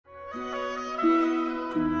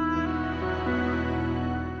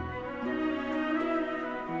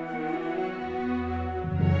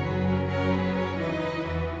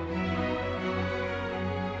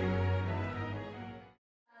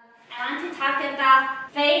talk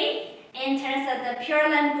about faith in terms of the Pure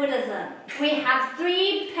Land Buddhism. We have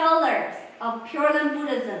 3 pillars of Pure Land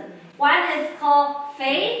Buddhism. 1 is called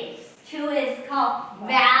faith, 2 is called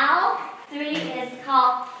vow, 3 is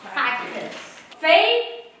called practice. Faith,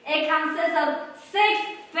 it consists of 6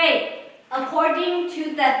 faiths. According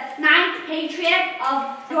to the 9th patriarch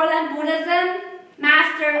of Pure Land Buddhism,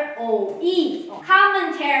 Master O.E.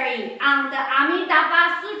 commentary on the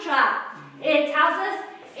Amitabha Sutra, it tells us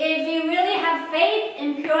if you really have faith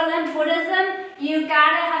in Pure Land Buddhism, you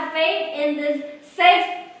gotta have faith in this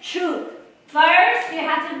 6th truth. First, you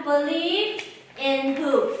have to believe in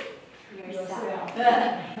who? Yourself.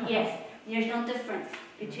 Yes, there's no difference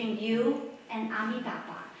between you and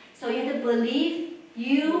Amitabha. So you have to believe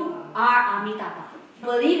you are Amitabha.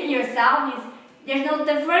 Believe in yourself means there's no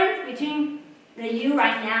difference between the you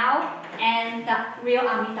right now and the real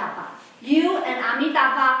Amitabha. You and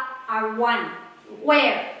Amitabha are one.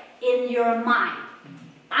 Where? In your mind.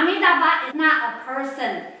 Amitabha is not a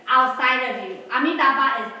person outside of you.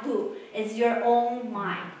 Amitabha is who? It's your own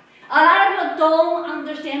mind. A lot of people don't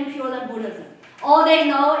understand Pure Land Buddhism. All they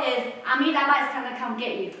know is Amitabha is going to come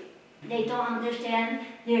get you. They don't understand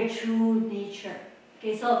their true nature.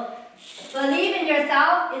 Okay, so believe in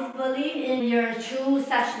yourself is believe in your true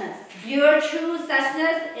suchness. Your true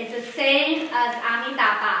suchness is the same as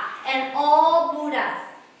Amitabha and all Buddhas.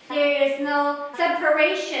 There is no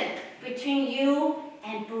separation between you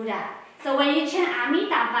and Buddha. So when you chant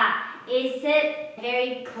Amitabha, is it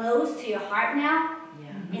very close to your heart now?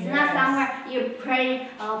 Yeah. It's not somewhere you pray,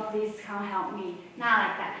 oh please come help me. Not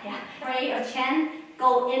like that. Yeah. Pray or chant,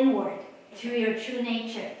 go inward to your true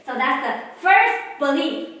nature. So that's the first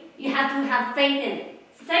belief you have to have faith in.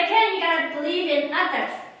 Second, you gotta believe in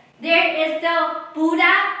others. There is still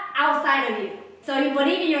Buddha outside of you. So you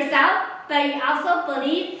believe in yourself, but you also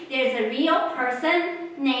believe there's a real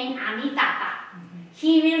person named Amitabha.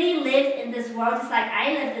 He really lived in this world just like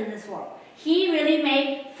I lived in this world. He really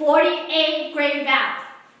made 48 great vows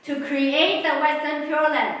to create the Western Pure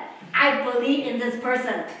Land. I believe in this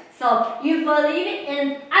person. So you believe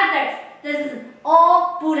in others. This is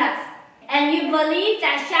all Buddhas. And you believe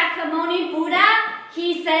that Shakyamuni Buddha,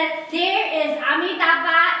 he said there is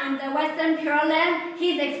Amitabha in the Western Pure Land.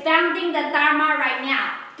 He's expanding the Dharma right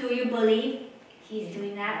now. Do you believe he's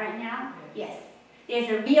doing that right now? Yes. There's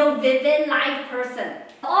a real vivid live person.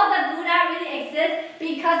 All the Buddha really exists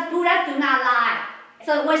because Buddhas do not lie.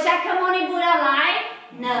 So was Shakyamuni Buddha lie?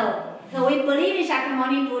 No. So we believe in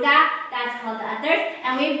Shakyamuni Buddha, that's called the others.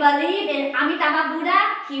 And we believe in Amitabha Buddha,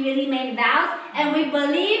 he really made vows. And we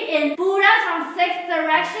believe in Buddhas from 6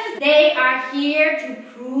 directions. They are here to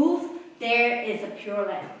prove there is a Pure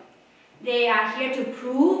Land. They are here to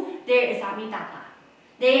prove there is Amitabha.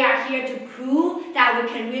 They are here to prove that we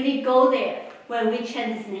can really go there when we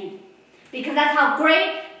chant his name. Because that's how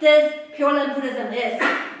great this Pure Land Buddhism is.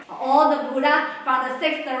 All the Buddha from the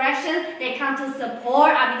 6 directions, they come to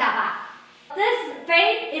support Amitabha. This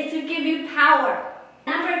faith is to give you power.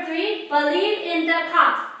 Number 3, believe in the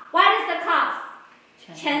cause. What is the cause?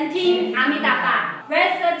 Chanting Amitabha.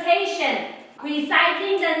 Recitation,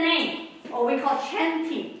 reciting the name, or we call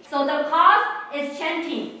chanting. So the cause is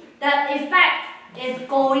chanting. The effect is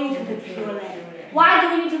going to the Pure Land. Why do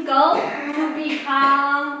we need to go? To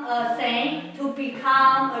become a saint, to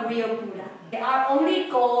become a real Buddha. Our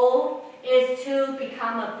only goal is to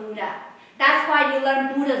become a Buddha. That's why you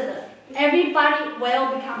learn Buddhism. Everybody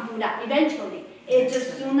will become Buddha eventually. It's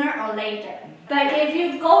just sooner or later. But if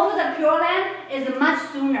you go to the Pure Land, it's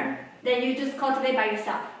much sooner than you just cultivate by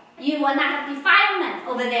yourself. You will not have defilement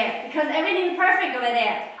over there because everything is perfect over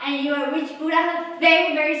there. And you will reach Buddhahood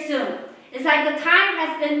very, very soon. It's like the time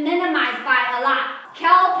has been minimized by a lot.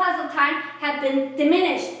 Kalpas of time have been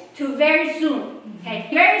diminished to very soon. Okay,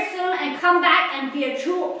 very soon, and come back and be a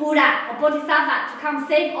true Buddha or Bodhisattva to come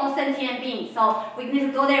save all sentient beings. So we need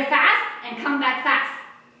to go there fast and come back fast.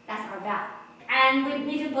 That's our vow. And we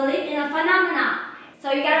need to believe in a phenomenon.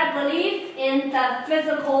 So you gotta believe in the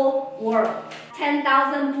physical world.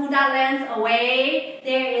 10,000 Buddha lands away,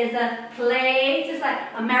 there is a place, just like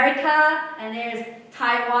America, and there's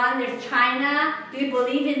Taiwan, there's China. Do you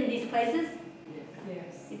believe in these places?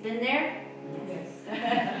 Yes. You've been there? Yes.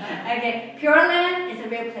 Okay, Pure Land is a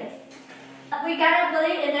real place. We gotta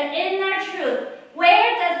believe in the inner truth.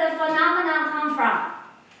 Where does the phenomenon come from?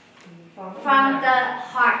 From the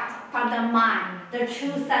heart, from the mind, the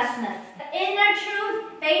true suchness. The inner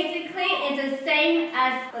truth basically is the same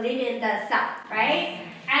as believing in the self, right?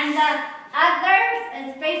 And the others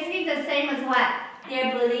is basically the same as what?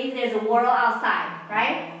 They believe there's a world outside,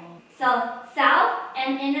 right? So self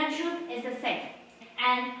and inner truth is the same.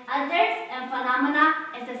 And others and phenomena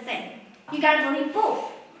is the same. You gotta believe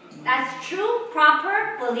both. That's true,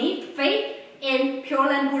 proper belief, faith in Pure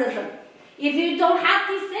Land Buddhism. If you don't have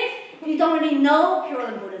these 6, you don't really know Pure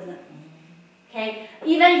Land Buddhism. Okay?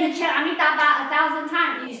 Even if you chant Amitabha 1,000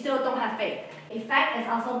 times, you still don't have faith. Effect is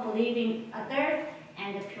also believing others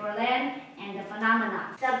and the Pure Land and the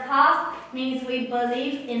phenomena. The cause means we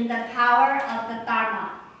believe in the power of the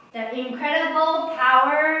Dharma, the incredible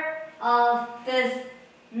power of this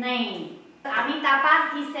name.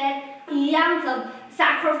 Amitabha, he said, beyond of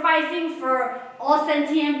sacrificing for all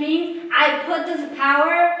sentient beings, I put this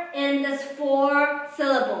power in these 4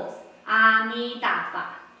 syllables.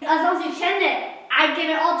 Amitabha. As long as you chant it, I give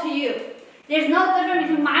it all to you. There's no difference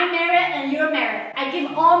between my merit and your merit. I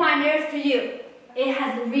give all my merits to you. It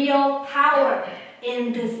has real power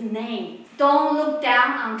in this name. Don't look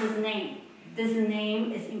down on this name. This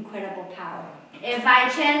name is incredible power. If I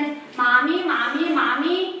chant mommy, mommy,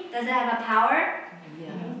 mommy, does it have a power? Yeah,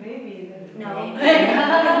 maybe. No.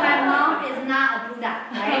 Because my mom is not a Buddha,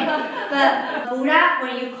 right? But Buddha,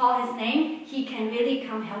 when you call his name, he can really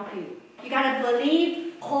come help you. You gotta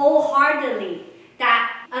believe wholeheartedly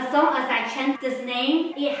that as long as I chant this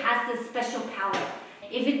name, it has this special power.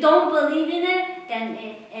 If you don't believe in it, then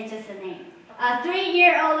it's just a name. A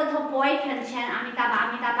 3-year-old little boy can chant Amitabha,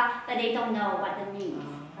 Amitabha, but they don't know what it means,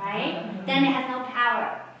 right? Then it has no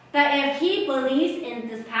power. But if he believes in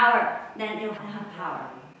this power, then it will have power,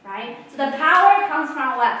 right? So the power comes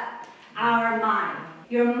from what? Our mind.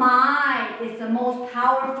 Your mind is the most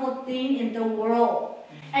powerful thing in the world.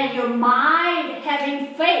 And your mind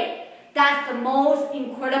having faith, that's the most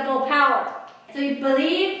incredible power. So you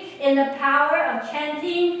believe in the power of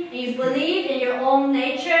chanting, and you believe in your own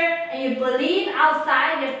nature, and you believe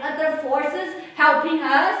outside there's other forces helping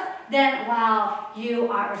us, then wow, you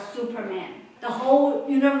are a Superman. The whole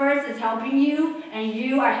universe is helping you, and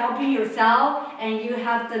you are helping yourself, and you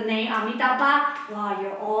have the name Amitabha, wow,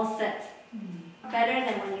 you're all set. Better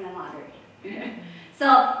than winning the lottery.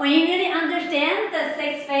 So when you really understand the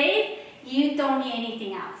 6th faith, you don't need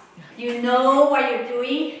anything else. You know what you're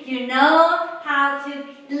doing. You know how to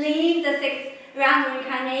leave the 6th round of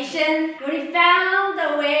reincarnation. You already found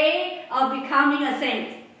the way of becoming a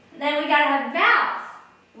saint. Then we gotta have vows.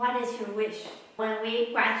 What is your wish? When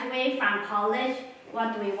we graduate from college,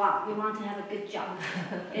 what do we want? We want to have a good job.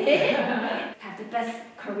 Have the best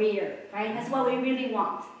career, right? That's what we really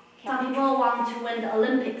want. Some people want to win the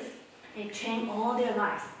Olympics. They train all their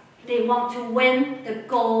lives. They want to win the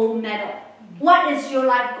gold medal. What is your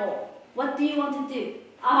life goal? What do you want to do?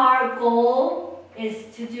 Our goal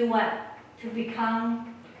is to do what? To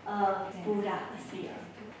become a Buddha, a seer.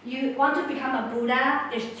 You want to become a Buddha,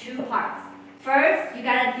 there's 2 parts. First, you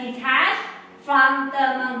gotta detach from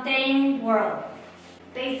the mundane world.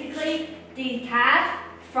 Basically, detach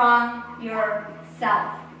from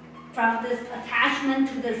yourself, from this attachment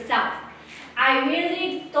to the self. I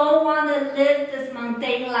really don't want to live this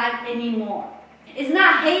mundane life anymore. It's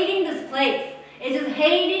not hating this place. It's just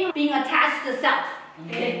hating being attached to self.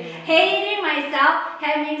 Okay? Hating myself,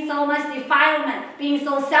 having so much defilement, being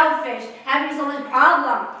so selfish, having so much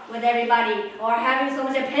problem with everybody, or having so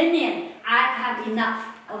much opinion. I have enough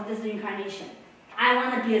of this incarnation. I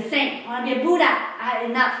want to be a saint. I want to be a Buddha. I have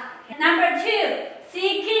enough. Number 2,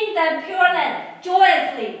 seeking the Pure Land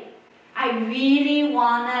joyously. I really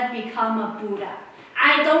want to become a Buddha.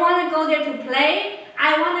 I don't want to go there to play.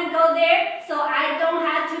 I want to go there so I don't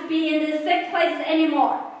have to be in the 6 places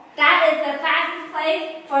anymore. That is the fastest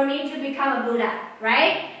place for me to become a Buddha,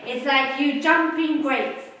 right? It's like you jumping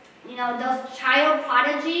grades. You know, those child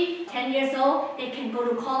prodigy, 10 years old, they can go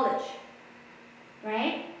to college,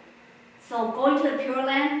 right? So going to the Pure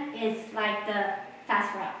Land is like the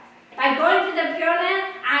fast route. By going to the Pure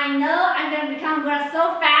Land, I know I'm going to become Buddha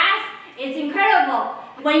so fast. It's incredible.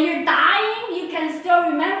 When you're dying, you can still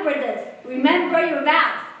remember this. Remember your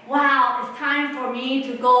vows. Wow, it's time for me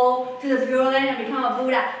to go to the Pure Land and become a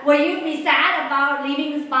Buddha. Will you be sad about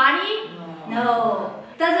leaving this body? No.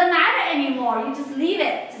 Doesn't matter anymore. You just leave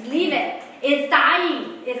it. Just leave it. It's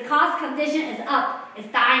dying. Its cause condition is up.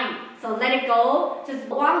 It's dying. So let it go. Just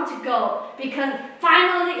want to go. Because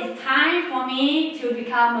finally it's time for me to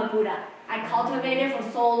become a Buddha. I cultivated for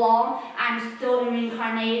so long. I'm still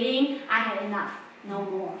reincarnating. I had enough. No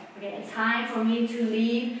more. Okay, it's time for me to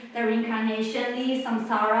leave the reincarnation, leave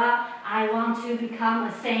samsara. I want to become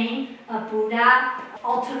a saint, a Buddha,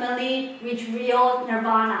 ultimately reach real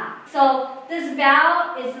nirvana. So this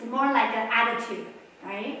vow is more like an attitude,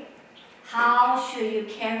 right? How should you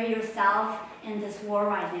carry yourself in this world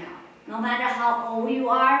right now? No matter how old you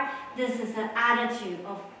are, this is an attitude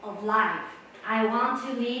of life. I want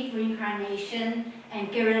to leave reincarnation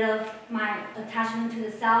and get rid of my attachment to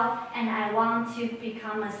the self, and I want to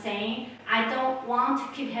become a saint. I don't want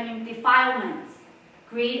to keep having defilements,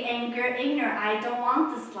 greed, anger, ignorance. I don't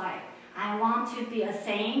want this life. I want to be a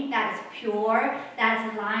saint that is pure, that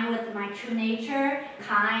is aligned with my true nature,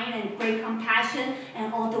 kind and great compassion,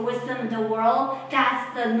 and all the wisdom in the world.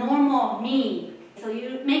 That's the normal me. So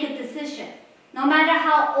you make a decision. No matter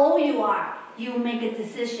how old you are, you make a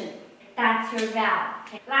decision. That's your vow.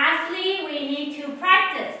 Lastly, we need to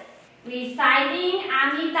practice reciting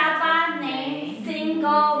Amitabha name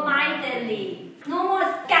single-mindedly. No more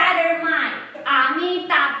scattered mind.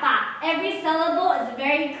 Amitabha. Every syllable is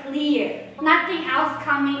very clear. Nothing else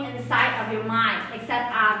coming inside of your mind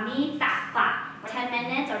except Amitabha. 10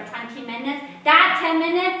 minutes or 20 minutes. That 10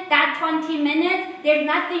 minutes, that 20 minutes, there's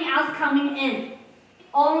nothing else coming in.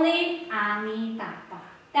 Only Amitabha.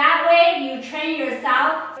 That way you train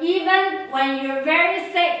yourself. Even when you're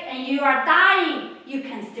very sick and you are dying, you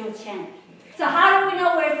can still chant. So how do we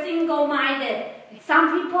know we're single-minded?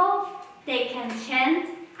 Some people, they can chant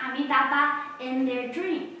Amitabha in their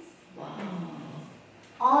dreams. Wow.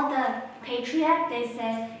 All the patriarchs, they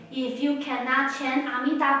said, if you cannot chant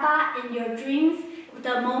Amitabha in your dreams,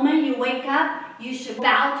 the moment you wake up, you should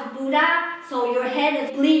bow to Buddha so your head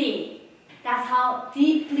is bleeding. That's how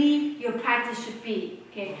deeply your practice should be.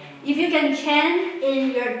 Okay? If you can chant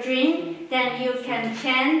in your dream, then you can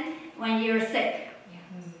chant when you're sick.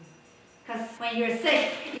 Because when you're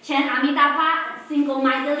sick, chant Amitabha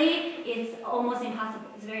single-mindedly, it's almost impossible.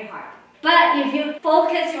 It's very hard. But if you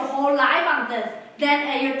focus your whole life on this, then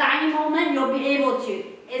at your dying moment, you'll be able to.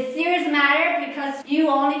 It's serious matter because you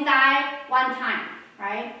only die one time,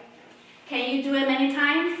 right? Can you do it many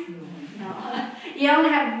times? No. You only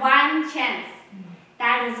have one chance.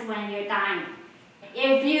 That is when you're dying.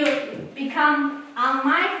 If you become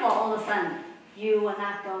unmindful all of a sudden, you will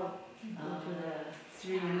not go to the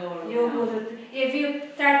stream lower. if you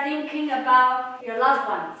start thinking about your loved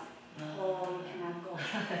ones, you cannot go.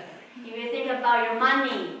 If you think about your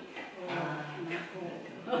money, you cannot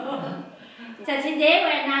go. So today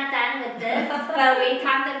we're not done with this, but we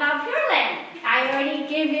talked about Pure Land. I already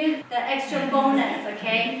gave you the extra bonus,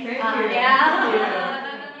 okay? Thank you. Yeah.